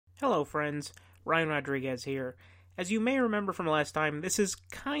Hello friends, Ryan Rodriguez here. As you may remember from last time, this is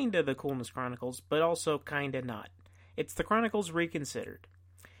kinda the Coolness Chronicles, but also kinda not. It's the Chronicles Reconsidered.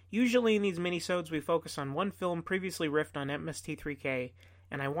 Usually in these minisodes we focus on one film previously riffed on MST3K,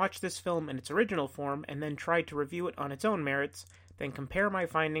 and I watch this film in its original form and then try to review it on its own merits, then compare my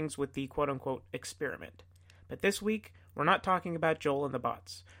findings with the quote-unquote experiment. But this week, we're not talking about Joel and the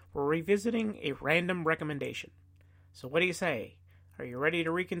Bots. We're revisiting a random recommendation. So what do you say? Are you ready to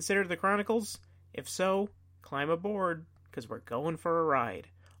reconsider the Chronicles? If so, climb aboard, because we're going for a ride.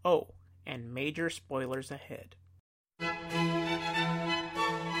 Oh, and major spoilers ahead.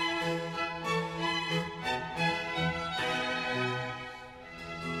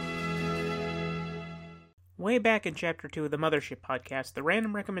 Way back in Chapter 2 of the Mothership podcast, the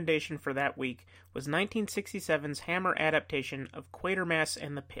random recommendation for that week was 1967's Hammer adaptation of Quatermass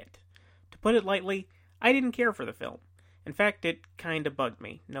and the Pit. To put it lightly, I didn't care for the film. In fact, it kinda bugged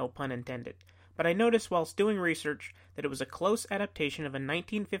me, no pun intended. But I noticed whilst doing research that it was a close adaptation of a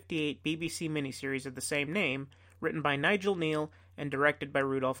 1958 BBC miniseries of the same name, written by Nigel Neal and directed by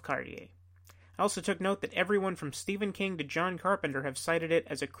Rudolph Cartier. I also took note that everyone from Stephen King to John Carpenter have cited it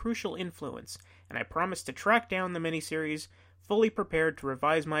as a crucial influence, and I promised to track down the miniseries, fully prepared to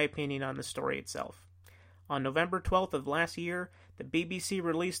revise my opinion on the story itself. On November 12th of last year, the BBC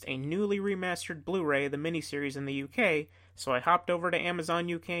released a newly remastered Blu-ray of the miniseries in the UK, so I hopped over to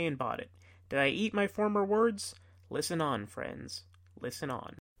Amazon UK and bought it. Did I eat my former words? Listen on, friends. Listen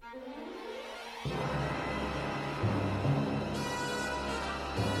on.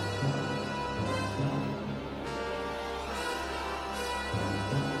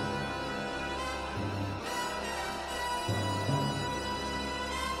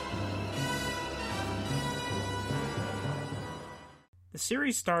 The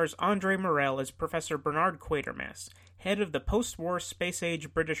series stars Andre Morel as Professor Bernard Quatermass, head of the post-war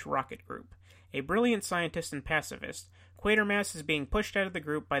space-age British rocket group. A brilliant scientist and pacifist, Quatermass is being pushed out of the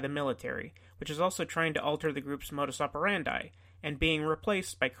group by the military, which is also trying to alter the group's modus operandi, and being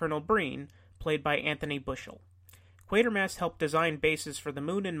replaced by Colonel Breen, played by Anthony Bushell. Quatermass helped design bases for the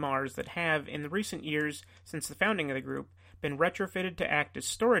Moon and Mars that have, in the recent years since the founding of the group, been retrofitted to act as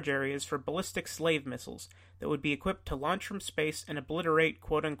storage areas for ballistic slave missiles that would be equipped to launch from space and obliterate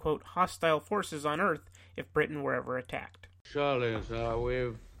quote-unquote hostile forces on Earth if Britain were ever attacked. Surely, sir,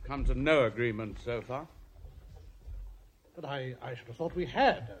 we've come to no agreement so far. But I should have thought we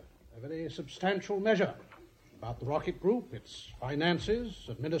had a very substantial measure about the rocket group, its finances,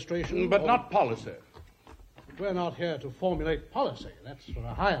 administration... But not policy. We're not here to formulate policy. That's for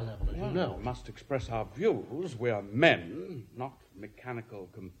a higher level, as you know. We must express our views. We are men, not mechanical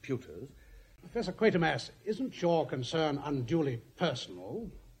computers. Professor Quatermass, isn't your concern unduly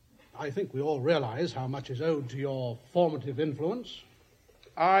personal? I think we all realize how much is owed to your formative influence.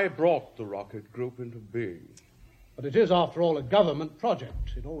 I brought the rocket group into being. But it is, after all, a government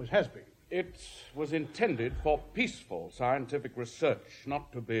project. It always has been. It was intended for peaceful scientific research,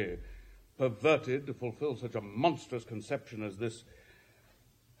 not to be perverted to fulfill such a monstrous conception as this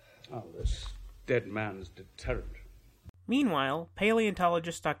dead man's deterrent. Meanwhile,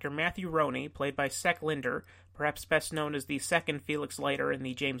 paleontologist Dr. Matthew Roney, played by Sek Linder, perhaps best known as the second Felix Leiter in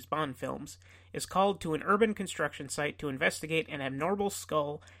the James Bond films, is called to an urban construction site to investigate an abnormal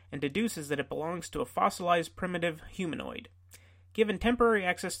skull and deduces that it belongs to a fossilized primitive humanoid. Given temporary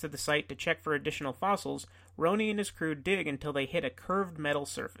access to the site to check for additional fossils, Roney and his crew dig until they hit a curved metal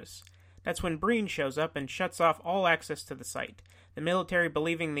surface. That's when Breen shows up and shuts off all access to the site, the military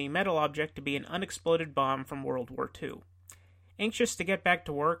believing the metal object to be an unexploded bomb from World War II. Anxious to get back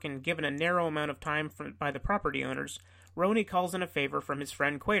to work and given a narrow amount of time by the property owners, Roney calls in a favor from his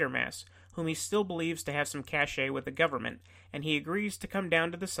friend Quatermass, whom he still believes to have some cachet with the government, and he agrees to come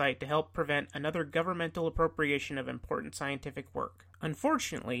down to the site to help prevent another governmental appropriation of important scientific work.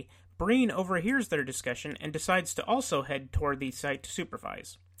 Unfortunately, Breen overhears their discussion and decides to also head toward the site to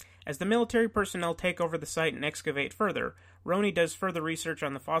supervise. As the military personnel take over the site and excavate further, Roney does further research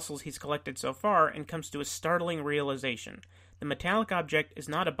on the fossils he's collected so far and comes to a startling realization. The metallic object is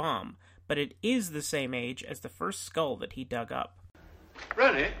not a bomb, but it is the same age as the first skull that he dug up.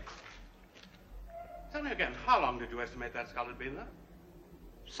 Roney, tell me again, how long did you estimate that skull had been there?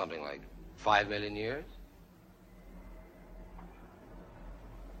 Something like 5 million years.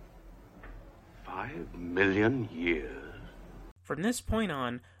 5 million years? From this point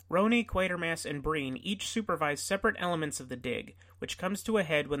on, Roney, Quatermass, and Breen each supervise separate elements of the dig, which comes to a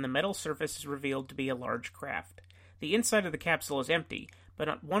head when the metal surface is revealed to be a large craft. The inside of the capsule is empty,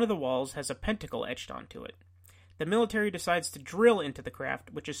 but one of the walls has a pentacle etched onto it. The military decides to drill into the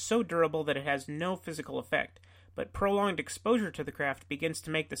craft, which is so durable that it has no physical effect, but prolonged exposure to the craft begins to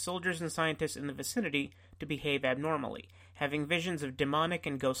make the soldiers and scientists in the vicinity to behave abnormally, having visions of demonic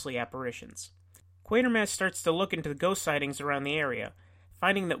and ghostly apparitions. Quatermass starts to look into the ghost sightings around the area,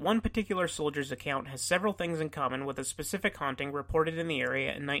 finding that one particular soldier's account has several things in common with a specific haunting reported in the area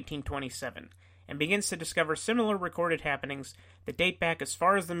in 1927, and begins to discover similar recorded happenings that date back as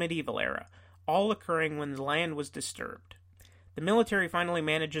far as the medieval era, all occurring when the land was disturbed. The military finally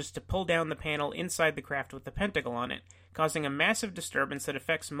manages to pull down the panel inside the craft with the pentacle on it, causing a massive disturbance that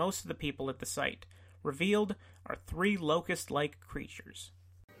affects most of the people at the site. Revealed are 3 locust-like creatures.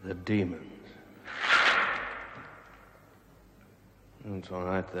 The demons. It's all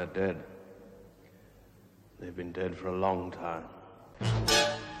right, they're dead. They've been dead for a long time.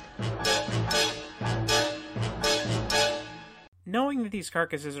 Knowing that these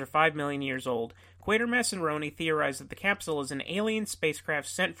carcasses are 5 million years old, Quatermass and Roney theorize that the capsule is an alien spacecraft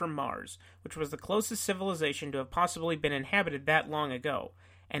sent from Mars, which was the closest civilization to have possibly been inhabited that long ago,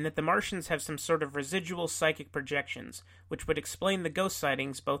 and that the Martians have some sort of residual psychic projections, which would explain the ghost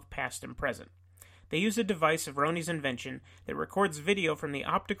sightings both past and present. They use a device of Roney's invention that records video from the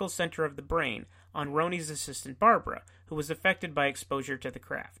optical center of the brain on Roney's assistant Barbara, who was affected by exposure to the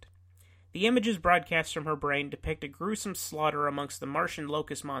craft. The images broadcast from her brain depict a gruesome slaughter amongst the Martian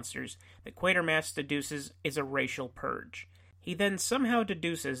locust monsters that Quatermass deduces is a racial purge. He then somehow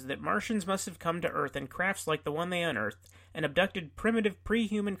deduces that Martians must have come to Earth in crafts like the one they unearthed and abducted primitive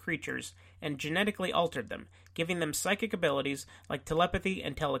pre-human creatures and genetically altered them, giving them psychic abilities like telepathy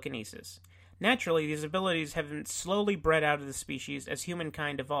and telekinesis. Naturally, these abilities have been slowly bred out of the species as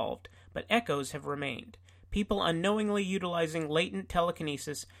humankind evolved, but echoes have remained. People unknowingly utilizing latent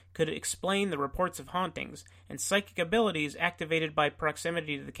telekinesis could explain the reports of hauntings, and psychic abilities activated by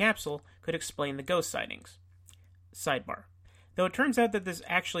proximity to the capsule could explain the ghost sightings. Sidebar. Though it turns out that this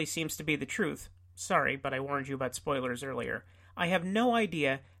actually seems to be the truth, sorry, but I warned you about spoilers earlier, I have no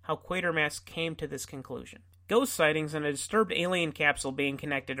idea how Quatermass came to this conclusion. Ghost sightings and a disturbed alien capsule being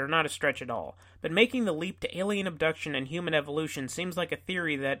connected are not a stretch at all, but making the leap to alien abduction and human evolution seems like a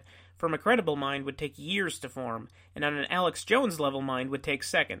theory that, from a credible mind, would take years to form, and on an Alex Jones-level mind would take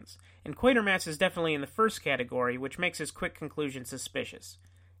seconds, and Quatermass is definitely in the first category, which makes his quick conclusion suspicious.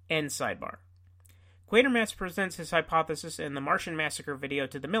 End sidebar. Quatermass presents his hypothesis in the Martian Massacre video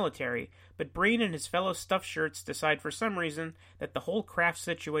to the military, but Breen and his fellow stuffed shirts decide for some reason that the whole craft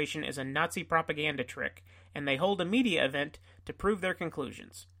situation is a Nazi propaganda trick, and they hold a media event to prove their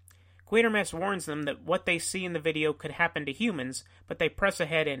conclusions. Quatermass warns them that what they see in the video could happen to humans, but they press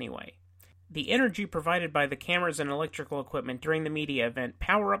ahead anyway. The energy provided by the cameras and electrical equipment during the media event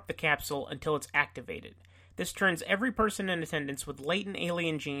power up the capsule until it's activated. This turns every person in attendance with latent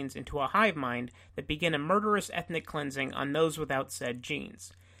alien genes into a hive mind that begin a murderous ethnic cleansing on those without said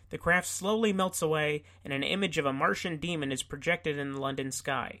genes. The craft slowly melts away, and an image of a Martian demon is projected in the London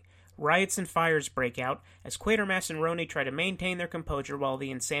sky. Riots and fires break out as Quatermass and Roney try to maintain their composure while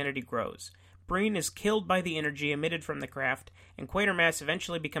the insanity grows. Breen is killed by the energy emitted from the craft, and Quatermass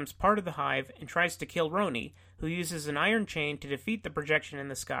eventually becomes part of the hive and tries to kill Roney, who uses an iron chain to defeat the projection in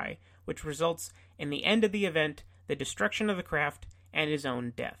the sky, which results in the end of the event, the destruction of the craft, and his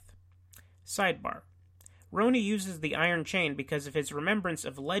own death. Sidebar. Roney uses the iron chain because of his remembrance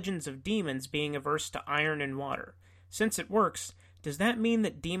of legends of demons being averse to iron and water. Since it works, does that mean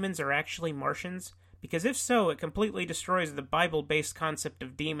that demons are actually Martians? Because if so, it completely destroys the Bible-based concept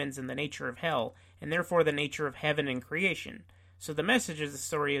of demons and the nature of hell, and therefore the nature of heaven and creation. So the message of the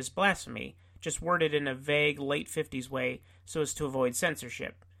story is blasphemy, just worded in a vague, late 50s way so as to avoid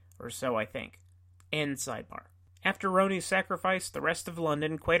censorship. Or so I think. End sidebar. After Roney's sacrifice, the rest of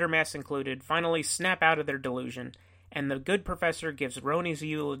London, Quatermass included, finally snap out of their delusion, and the good professor gives Roney's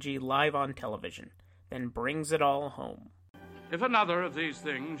eulogy live on television, then brings it all home. If another of these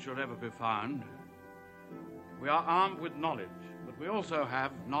things should ever be found, we are armed with knowledge, but we also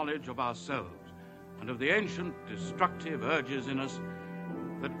have knowledge of ourselves and of the ancient destructive urges in us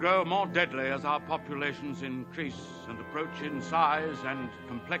that grow more deadly as our populations increase and approach in size and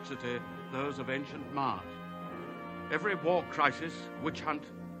complexity those of ancient Mars. Every war crisis, witch hunt,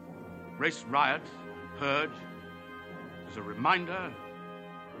 race riot, purge is a reminder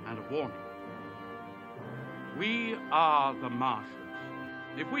and a warning. We are the Martians.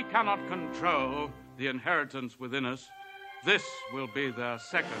 If we cannot control the inheritance within us, this will be their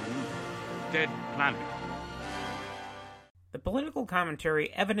second dead planet. The political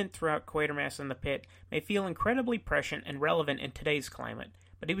commentary evident throughout Quatermass and the Pit may feel incredibly prescient and relevant in today's climate,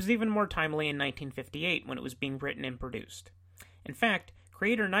 but it was even more timely in 1958 when it was being written and produced. In fact,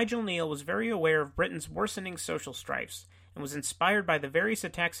 creator Nigel Neal was very aware of Britain's worsening social strifes, and was inspired by the various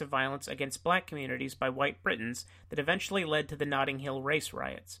attacks of violence against black communities by white Britons that eventually led to the Notting Hill race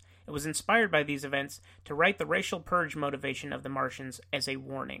riots. It was inspired by these events to write the racial purge motivation of the Martians as a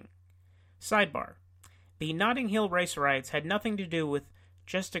warning. Sidebar. The Notting Hill race riots had nothing to do with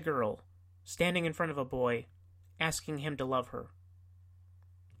just a girl standing in front of a boy, asking him to love her.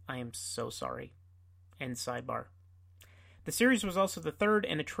 I am so sorry. End sidebar. The series was also the third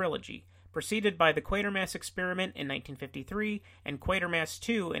in a trilogy, preceded by the Quatermass Experiment in 1953 and Quatermass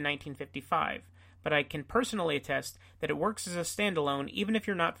 2 in 1955, but I can personally attest that it works as a standalone even if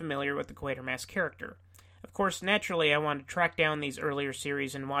you're not familiar with the Quatermass character. Of course, naturally I want to track down these earlier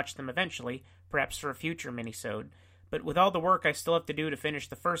series and watch them eventually, perhaps for a future minisode, but with all the work I still have to do to finish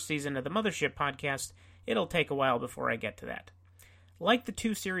the first season of the Mothership podcast, it'll take a while before I get to that. Like the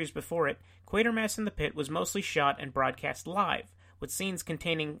two series before it, Quatermass in the Pit was mostly shot and broadcast live, with scenes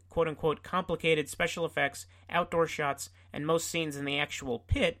containing quote-unquote complicated special effects, outdoor shots, and most scenes in the actual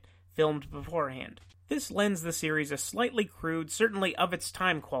pit filmed beforehand. This lends the series a slightly crude, certainly of its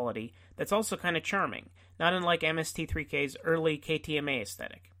time quality, that's also kind of charming, not unlike MST3K's early KTMA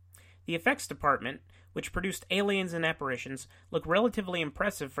aesthetic. The effects department, which produced aliens and apparitions, look relatively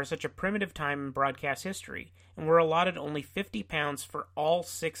impressive for such a primitive time in broadcast history, and were allotted only £50 for all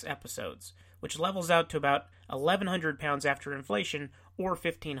 6 episodes, which levels out to about £1,100 after inflation, or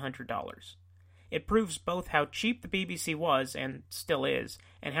 $1,500. It proves both how cheap the BBC was, and still is,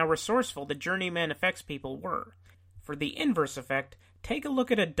 and how resourceful the journeyman effects people were. For the inverse effect, take a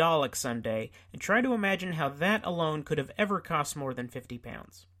look at a Dalek someday, and try to imagine how that alone could have ever cost more than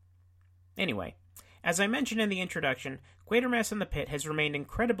 £50. Anyway, as I mentioned in the introduction, Quatermass in the Pit has remained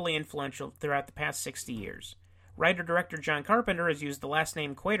incredibly influential throughout the past 60 years. Writer-director John Carpenter has used the last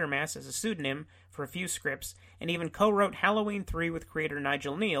name Quatermass as a pseudonym for a few scripts, and even co-wrote Halloween 3 with creator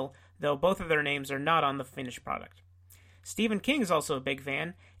Nigel Neal, though both of their names are not on the finished product. Stephen King is also a big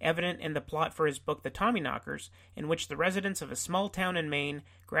fan, evident in the plot for his book The Tommyknockers, in which the residents of a small town in Maine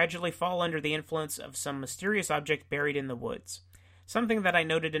gradually fall under the influence of some mysterious object buried in the woods. Something that I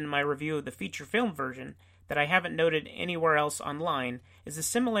noted in my review of the feature film version, that I haven't noted anywhere else online, is the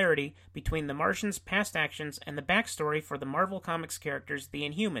similarity between the Martians' past actions and the backstory for the Marvel Comics characters the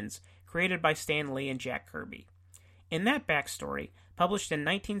Inhumans, created by Stan Lee and Jack Kirby. In that backstory, published in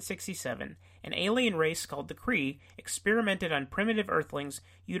 1967, an alien race called the Kree experimented on primitive Earthlings,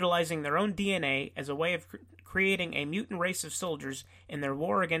 utilizing their own DNA as a way of creating a mutant race of soldiers in their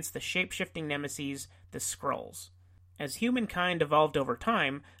war against the shape-shifting nemesis, the Skrulls. As humankind evolved over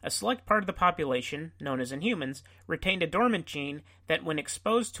time, a select part of the population, known as Inhumans, retained a dormant gene that, when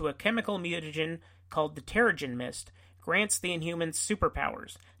exposed to a chemical mutagen called the Terrigen Mist, grants the Inhumans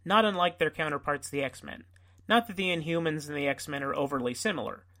superpowers, not unlike their counterparts the X-Men. Not that the Inhumans and the X-Men are overly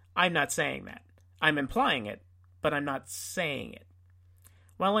similar. I'm not saying that. I'm implying it, but I'm not saying it.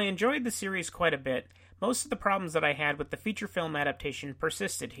 While I enjoyed the series quite a bit, most of the problems that I had with the feature film adaptation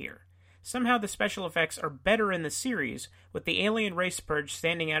persisted here. Somehow the special effects are better in the series, with the alien race purge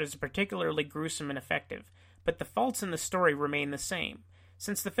standing out as particularly gruesome and effective, but the faults in the story remain the same.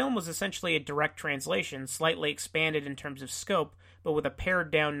 Since the film was essentially a direct translation, slightly expanded in terms of scope, but with a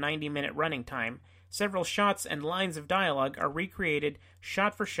pared-down 90-minute running time, several shots and lines of dialogue are recreated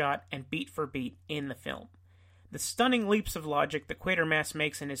shot for shot and beat for beat in the film. The stunning leaps of logic that Quatermass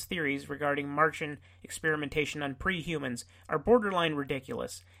makes in his theories regarding Martian experimentation on pre-humans are borderline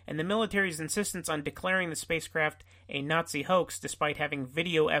ridiculous, and the military's insistence on declaring the spacecraft a Nazi hoax despite having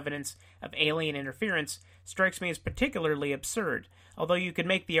video evidence of alien interference strikes me as particularly absurd, although you could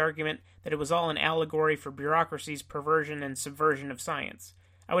make the argument that it was all an allegory for bureaucracy's perversion and subversion of science.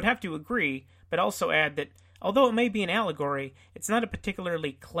 I would have to agree, but also add that, although it may be an allegory, it's not a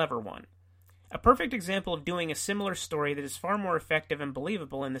particularly clever one. A perfect example of doing a similar story that is far more effective and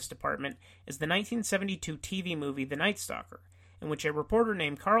believable in this department is the 1972 TV movie The Night Stalker, in which a reporter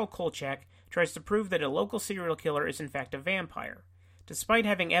named Carl Kolchak tries to prove that a local serial killer is in fact a vampire. Despite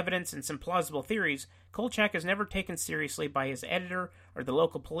having evidence and some plausible theories, Kolchak is never taken seriously by his editor or the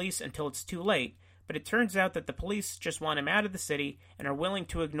local police until it's too late, but it turns out that the police just want him out of the city and are willing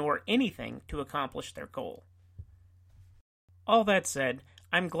to ignore anything to accomplish their goal. All that said,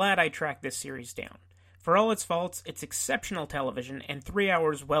 I'm glad I tracked this series down. For all its faults, it's exceptional television and 3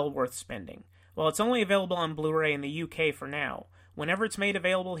 hours well worth spending. While it's only available on Blu-ray in the UK for now, whenever it's made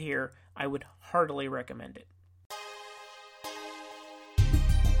available here, I would heartily recommend it.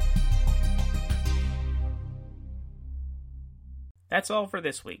 That's all for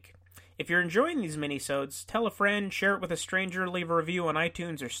this week. If you're enjoying these minisodes, tell a friend, share it with a stranger, leave a review on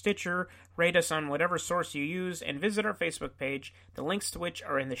iTunes or Stitcher, rate us on whatever source you use, and visit our Facebook page, the links to which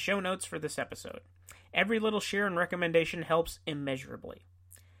are in the show notes for this episode. Every little share and recommendation helps immeasurably.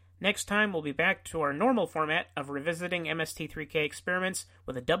 Next time, we'll be back to our normal format of revisiting MST3K experiments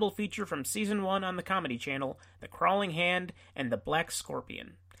with a double feature from Season 1 on the Comedy Channel, The Crawling Hand and The Black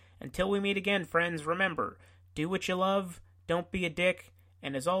Scorpion. Until we meet again, friends, remember, do what you love, don't be a dick,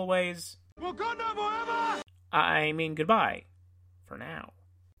 and as always, Wakanda forever! I mean goodbye, for now.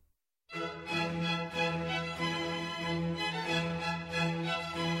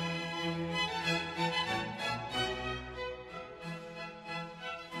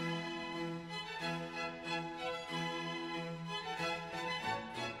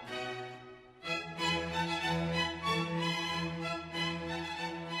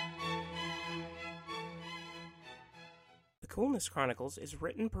 Coolness Chronicles is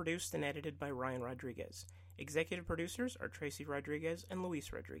written, produced, and edited by Ryan Rodriguez. Executive producers are Tracy Rodriguez and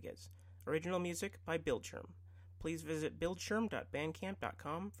Luis Rodriguez. Original music by Bildschirm. Please visit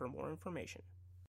bildschirm.bandcamp.com for more information.